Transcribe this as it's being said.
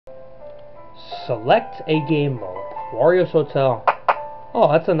Select a game mode. Wario's Hotel.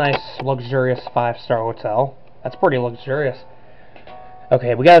 Oh, that's a nice, luxurious 5-star hotel. That's pretty luxurious.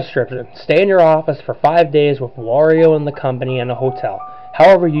 Okay, we got a description. Stay in your office for 5 days with Wario and the company in a hotel.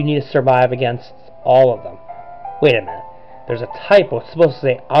 However, you need to survive against all of them. Wait a minute. There's a typo. It's supposed to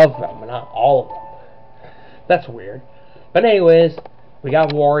say of them, not all of them. That's weird. But anyways, we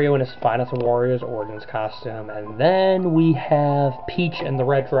got Wario in his Finest of Wario's Origins costume. And then we have Peach in the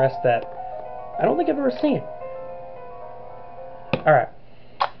red dress that I don't think I've ever seen. Alright.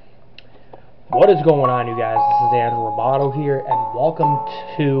 What is going on, you guys? This is Andrew Roboto here, and welcome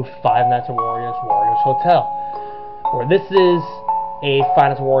to Five Nights at Wario's Hotel, where this is a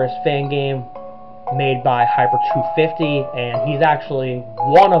Five Nights at Wario's fan game made by Hyper250, and he's actually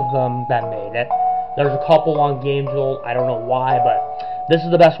one of them that made it. There's a couple on GameJolt, I don't know why, but this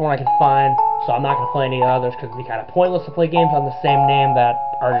is the best one I can find, so I'm not going to play any others, because it'd be kind of pointless to play games on the same name that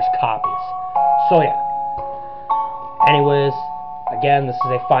are just copies. So yeah. Anyways, again, this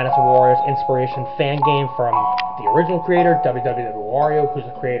is a Five Nights at Wario's inspiration fan game from the original creator, Wario, who's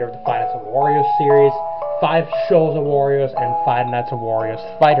the creator of the Five Nights at Wario's series, 5 shows of Wario's, and Five Nights at Wario's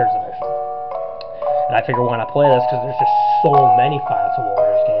Fighters Edition. And I figure why not play this, because there's just so many Five Nights at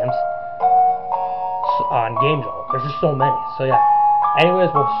Wario's games on GameJolt. There's just so many. So yeah.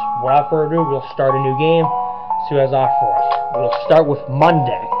 Anyways, without further ado, we'll start a new game. See what has off for us. We'll start with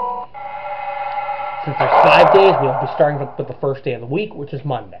Monday. Since there's 5 days, we'll be starting with the first day of the week, which is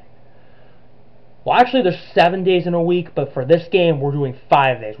Monday. Well, actually, there's 7 days in a week, but for this game, we're doing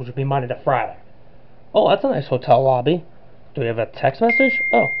 5 days, which would be Monday to Friday. Oh, that's a nice hotel lobby. Do we have a text message?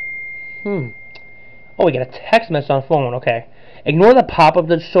 Oh. Oh, we get a text message on the phone. Okay. Ignore the pop-up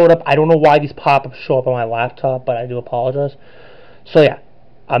that showed up. I don't know why these pop-ups show up on my laptop, but I do apologize. So, yeah.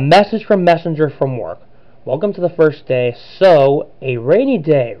 A message from Messenger from work. Welcome to the first day. So, a rainy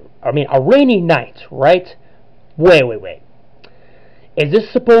night, right? Wait. Is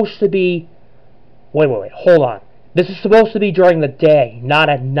this supposed to be... Wait, hold on. This is supposed to be during the day, not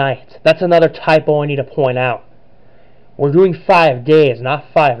at night. That's another typo I need to point out. We're doing 5 days, not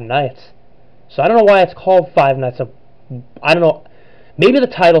 5 nights. So I don't know why it's called Five Nights of... I don't know. Maybe the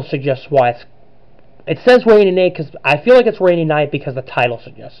title suggests why it's... It says rainy night because I feel like it's rainy night because the title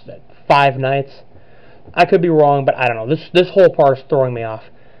suggests it. 5 nights. I could be wrong, but I don't know. This whole part is throwing me off.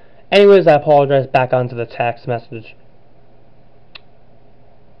 Anyways, I apologize. Back onto the text message.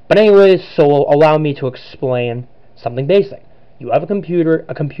 But anyways, so allow me to explain something basic. You have a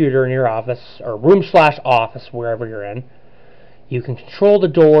computer in your office, or room/office, wherever you're in. You can control the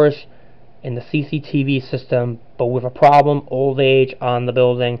doors in the CCTV system, but with a problem, old age on the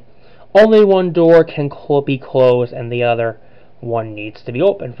building. Only one door can be closed, and the other one needs to be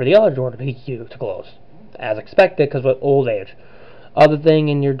open for the other door to be closed. As expected, because with old age. Other thing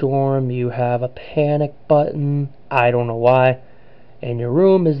in your dorm, you have a panic button. I don't know why. And your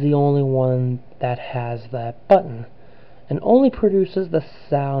room is the only one that has that button. And only produces the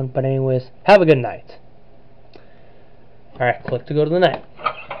sound. But anyways, have a good night. Alright, click to go to the night.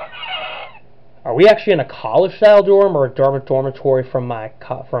 Are we actually in a college-style dorm or a dormitory for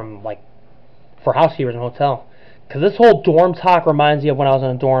housekeepers and hotel? Because this whole dorm talk reminds me of when I was in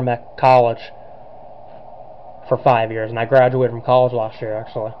a dorm at college for 5 years, and I graduated from college last year,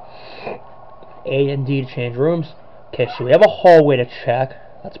 actually. A and D to change rooms. Okay, so we have a hallway to check.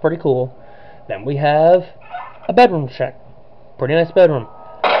 That's pretty cool. Then we have a bedroom to check. Pretty nice bedroom.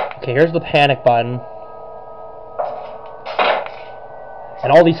 Okay, here's the panic button.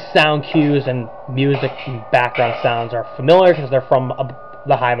 And all these sound cues and music and background sounds are familiar because they're from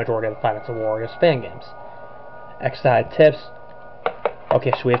the high majority of the Five Nights at Wario's fan games. Excited tips.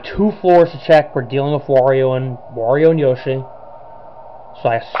 Okay, so we have 2 floors to check. We're dealing with Wario and Yoshi. So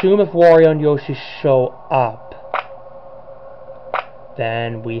I assume if Wario and Yoshi show up,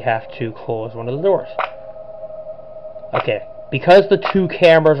 then we have to close one of the doors. Okay, because the 2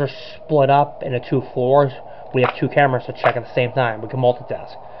 cameras are split up into 2 floors, we have 2 cameras to check at the same time. We can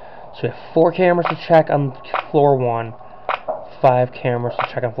multitask. So we have 4 cameras to check on floor 1, 5 cameras to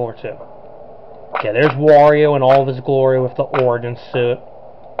check on floor 2. Okay, there's Wario in all of his glory with the origin suit.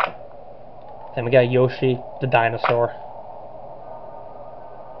 Then we got Yoshi, the dinosaur.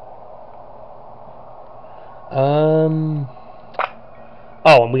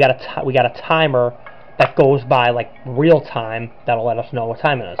 Oh, and we got a timer that goes by like real time that'll let us know what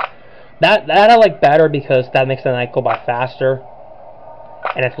time it is. That I like better because that makes the night go by faster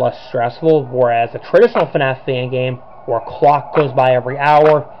and it's less stressful. Whereas a traditional FNAF fan game where a clock goes by every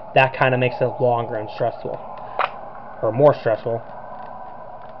hour, that kind of makes it longer and stressful, or more stressful.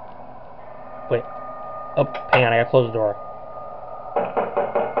 Wait, oh, hang on, I gotta close the door.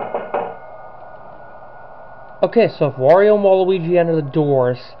 Okay, so if Wario and Waluigi enter the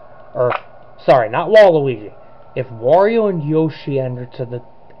doors, or, sorry, not Waluigi. If Wario and Yoshi enter to the,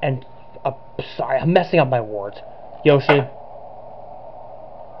 sorry, I'm messing up my words. Yoshi.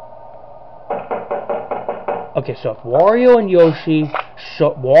 Okay, so if Wario and Yoshi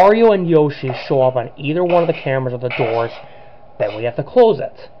show up on either one of the cameras or the doors, then we have to close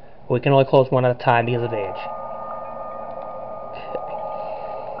it. We can only close one at a time because of age.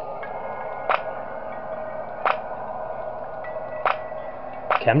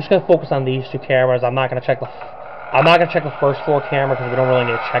 Okay, I'm just gonna focus on these two cameras. I'm not gonna check the first floor camera because we don't really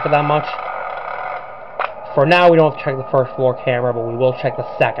need to check it that much. For now, we don't have to check the first floor camera, but we will check the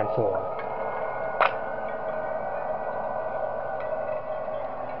second floor.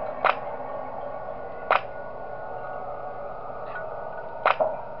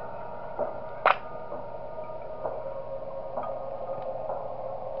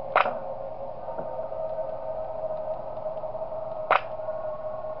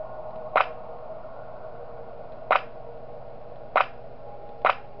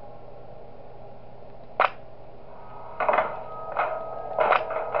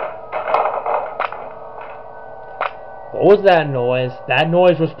 What was that noise? That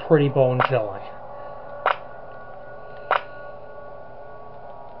noise was pretty bone-chilling.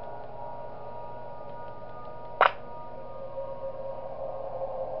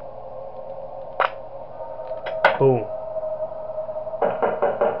 Boom.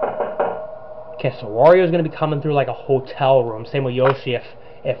 Okay, so Wario's going to be coming through like a hotel room. Same with Yoshi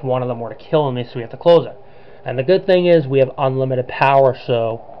if one of them were to kill me, so we have to close it. And the good thing is we have unlimited power,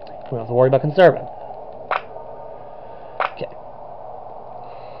 so we don't have to worry about conserving. Okay.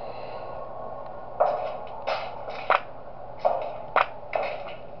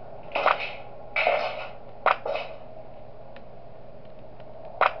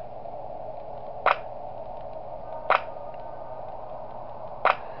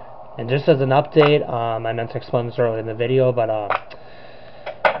 And just as an update, I meant to explain this earlier in the video, but I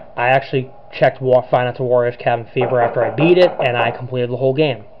actually checked Five Nights at Wario's Cabin Fever after I beat it, and I completed the whole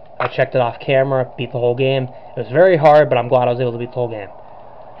game. I checked it off camera, beat the whole game. It was very hard, but I'm glad I was able to beat the whole game.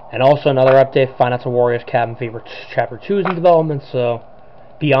 And also another update, Five Nights at Wario's Cabin Fever Chapter 2 is in development, so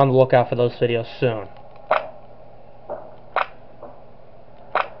be on the lookout for those videos soon.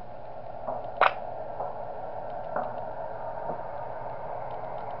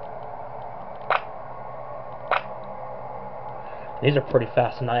 These are pretty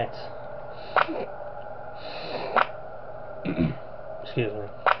fast nights. Excuse me.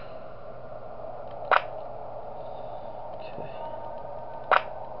 Okay.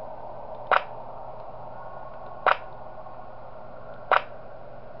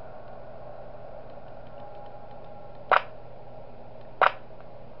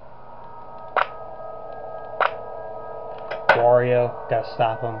 Wario, gotta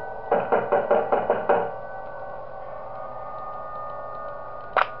stop him.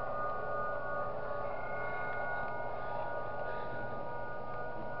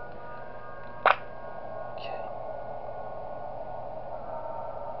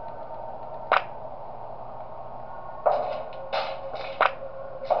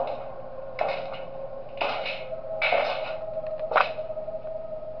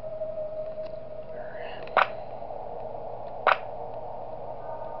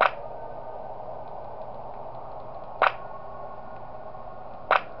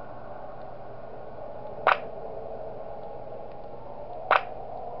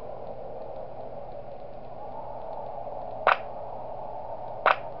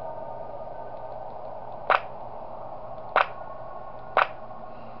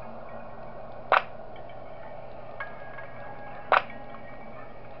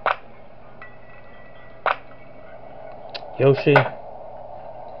 Yoshi.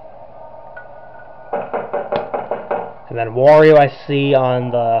 And then Wario I see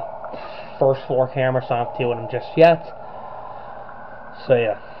on the first floor camera, so I don't have to deal with him just yet. So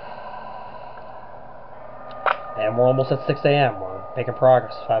yeah. And we're almost at 6 a.m. We're making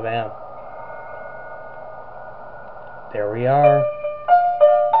progress. 5 a.m. There we are.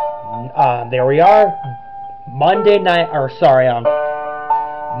 There we are. Monday night, or sorry,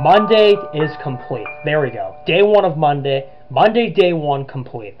 Monday is complete. There we go. Day 1 of Monday. Monday, day 1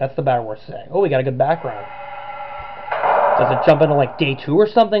 complete. That's the better word to say. Oh, we got a good background. Does it jump into like day 2 or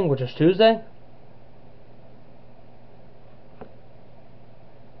something, which is Tuesday?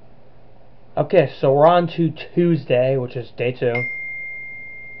 Okay, so we're on to Tuesday, which is day 2.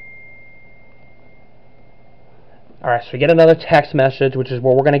 Alright, so we get another text message, which is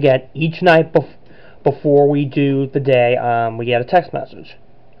what we're going to get each night before we do the day. We get a text message.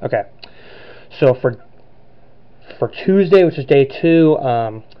 Okay, so for for Tuesday, which is day 2.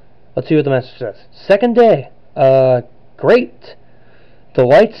 Let's see what the message says. Second day. Great. The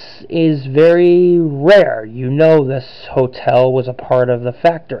lights is very rare. You know this hotel was a part of the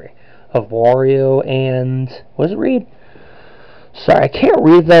factory of Wario and... what does it read? Sorry, I can't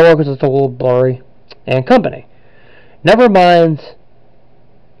read that well because it's a little blurry. And company. Never mind.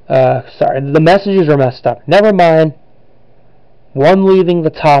 Sorry, the messages are messed up. Never mind. One leaving the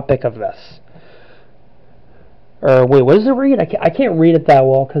topic of this. Or, wait, what does it read? I can't read it that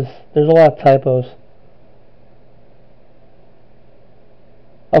well because there's a lot of typos.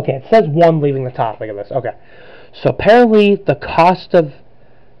 Okay, it says one leaving the topic of this. Okay. So apparently the cost of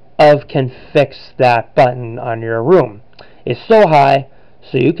can fix that button on your room is so high,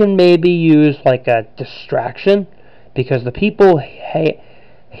 so you can maybe use like a distraction because the people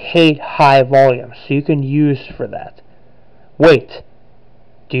hate high volume, so you can use for that. Wait.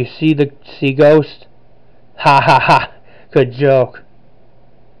 Do you see ghost? Ha ha ha. Good joke.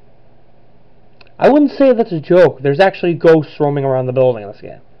 I wouldn't say that's a joke. There's actually ghosts roaming around the building in this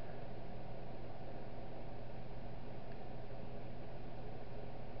game.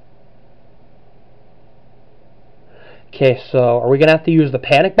 Okay, so are we gonna have to use the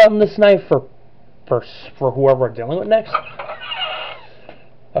panic button this night for whoever we're dealing with next?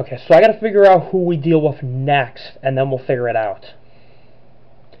 Okay, so I gotta figure out who we deal with next, and then we'll figure it out.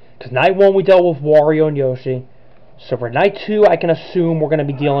 Because night 1 we dealt with Wario and Yoshi. So for night 2, I can assume we're going to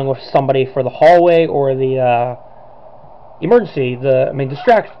be dealing with somebody for the hallway or the emergency,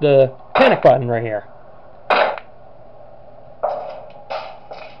 the panic button right here.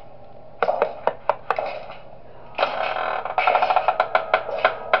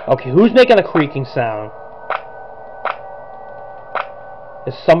 Okay, who's making a creaking sound?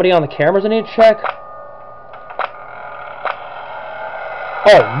 Is somebody on the cameras I need to check?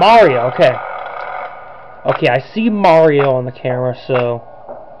 Oh, Mario, okay. Okay, I see Mario on the camera, so...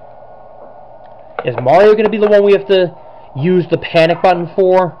 is Mario going to be the one we have to use the panic button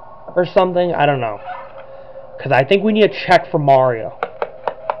for? Or something? I don't know. Because I think we need to check for Mario.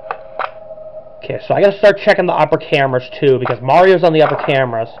 Okay, so I got to start checking the upper cameras, too, because Mario's on the upper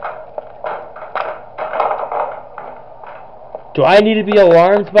cameras. Do I need to be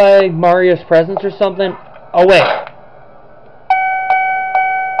alarmed by Mario's presence or something? Oh, wait.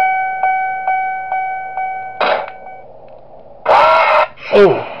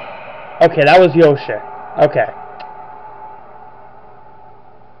 Oh, okay, that was Yoshi. Okay.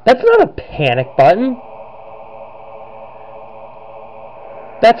 That's not a panic button.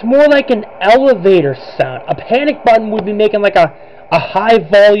 That's more like an elevator sound. A panic button would be making like a high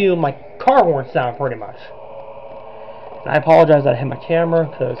volume, like car horn sound, pretty much. And I apologize that I hit my camera,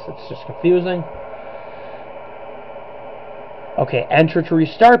 because it's just confusing. Okay, enter to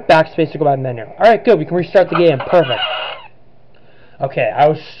restart, backspace to go back menu. Alright, good, we can restart the game. Perfect. Okay, I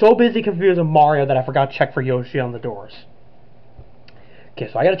was so busy confusing Mario that I forgot to check for Yoshi on the doors. Okay,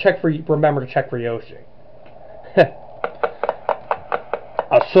 so I gotta remember to check for Yoshi. I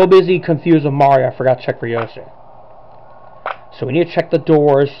was so busy confusing Mario, I forgot to check for Yoshi. So we need to check the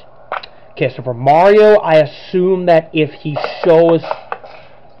doors. Okay, so for Mario, I assume that if he shows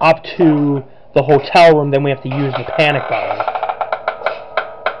up to the hotel room, then we have to use the panic button.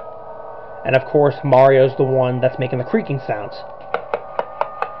 And of course, Mario's the one that's making the creaking sounds.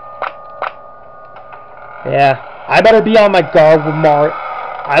 Yeah, I better be on my guard with Mario.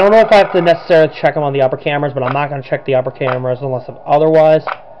 I don't know if I have to necessarily check him on the upper cameras, but I'm not going to check the upper cameras unless otherwise.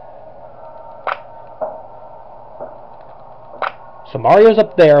 So Mario's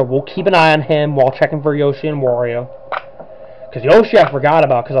up there. We'll keep an eye on him while checking for Yoshi and Wario. Because Yoshi I forgot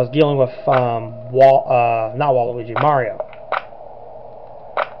about because I was dealing with, not Waluigi, Mario.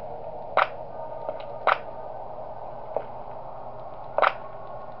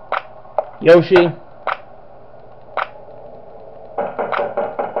 Yoshi.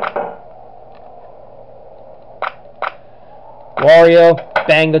 Wario,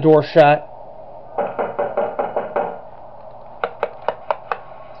 bang the door shut.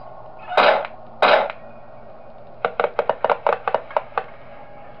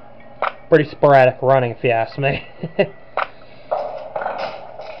 Pretty sporadic running, if you ask me.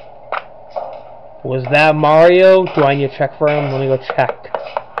 Was that Mario? Do I need to check for him? Let me go check.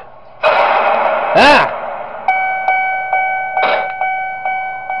 Ah!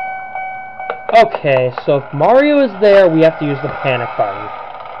 Okay, so if Mario is there, we have to use the panic button.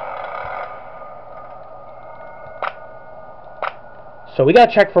 So we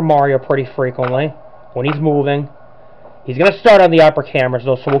gotta check for Mario pretty frequently when he's moving. He's gonna start on the upper cameras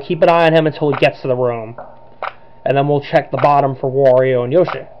though, so we'll keep an eye on him until he gets to the room. And then we'll check the bottom for Wario and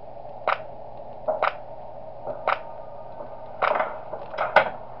Yoshi.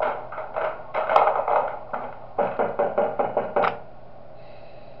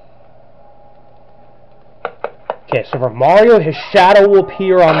 So for Mario, his shadow will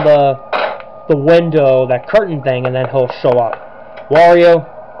appear on the window, that curtain thing, and then he'll show up. Wario.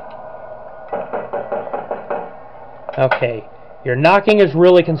 Okay. Your knocking is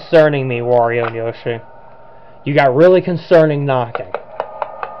really concerning me, Wario and Yoshi. You got really concerning knocking.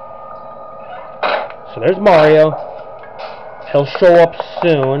 So there's Mario. He'll show up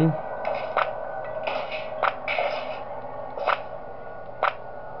soon.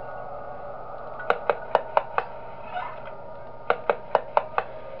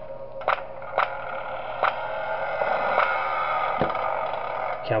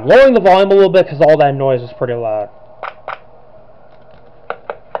 Okay, I'm lowering the volume a little bit because all that noise is pretty loud.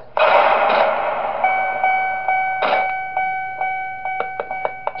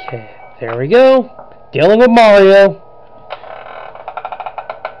 Okay, there we go. Dealing with Mario.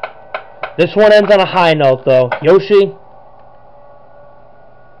 This one ends on a high note, though. Yoshi.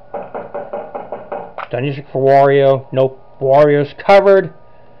 Done your trick for Wario. Nope. Wario's covered.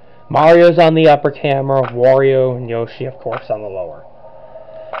 Mario's on the upper camera. Wario and Yoshi, of course, on the lower.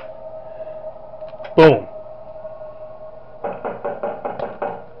 Boom.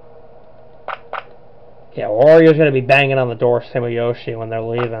 Yeah, Wario's going to be banging on the door, same with Yoshi, when they're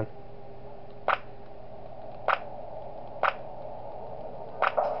leaving.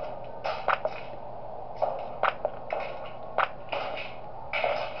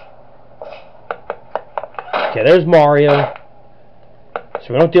 Okay, there's Mario.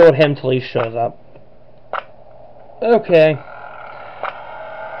 So we don't deal with him till he shows up. Okay.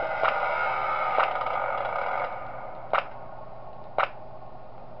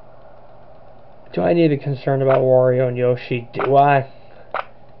 Do I need to be concerned about Wario and Yoshi? Do I?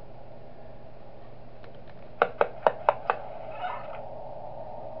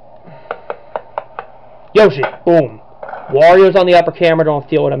 Yoshi! Boom! Wario's on the upper camera. Don't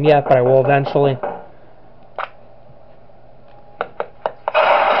deal with him yet, but I will eventually.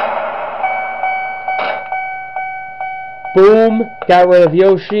 Boom! Got rid of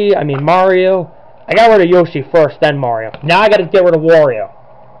Yoshi. I mean Mario. I got rid of Yoshi first, then Mario. Now I gotta get rid of Wario.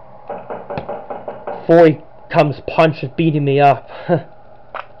 Before he comes punches beating me up.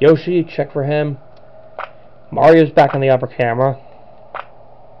 Yoshi, check for him. Mario's back on the upper camera.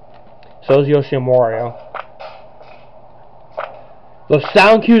 So is Yoshi and Wario. Those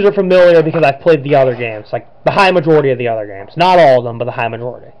sound cues are familiar because I've played the other games. Like, the high majority of the other games. Not all of them, but the high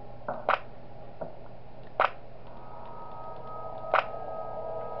majority.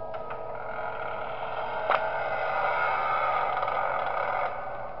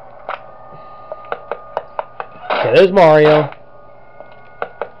 Okay, there's Mario.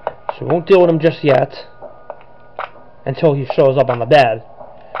 So we won't deal with him just yet. Until he shows up on the bed.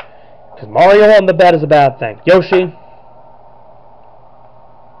 Because Mario on the bed is a bad thing. Yoshi.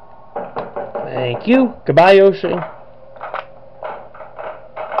 Thank you. Goodbye, Yoshi.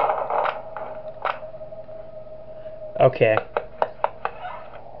 Okay.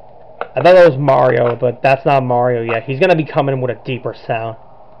 I thought that was Mario, but that's not Mario yet. He's going to be coming with a deeper sound.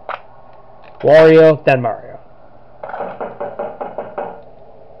 Wario, then Mario.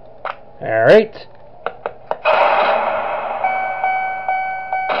 Alright.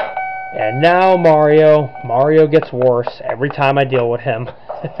 And now Mario. Mario gets worse every time I deal with him.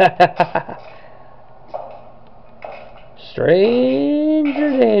 Stranger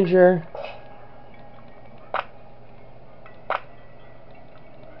danger.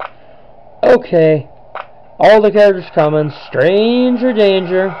 Okay. All the characters coming. Stranger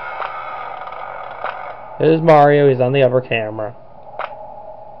danger. There's Mario. He's on the upper camera.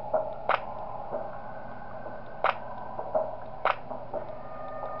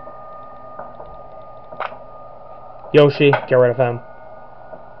 Yoshi, get rid of him.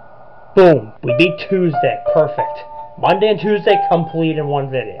 Boom. We beat Tuesday. Perfect. Monday and Tuesday complete in one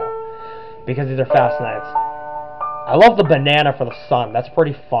video. Because these are fast nights. I love the banana for the sun. That's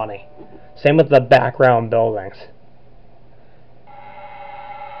pretty funny. Same with the background buildings.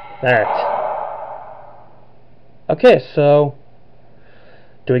 Alright. Okay, so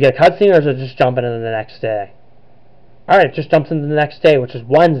do we get a cutscene or is it just jumping into the next day? Alright, it just jumps into the next day, which is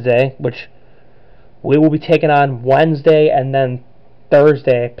Wednesday, which we will be taking on Wednesday and then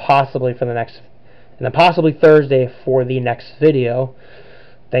Thursday, possibly for the next, and then possibly Thursday for the next video.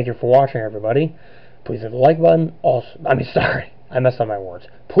 Thank you for watching, everybody. Please hit the like button. I messed up my words.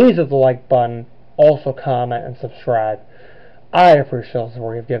 Please hit the like button. Also comment and subscribe. I appreciate the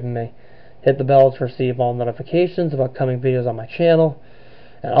support you've given me. Hit the bell to receive all notifications of upcoming videos on my channel.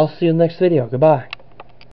 And I'll see you in the next video. Goodbye.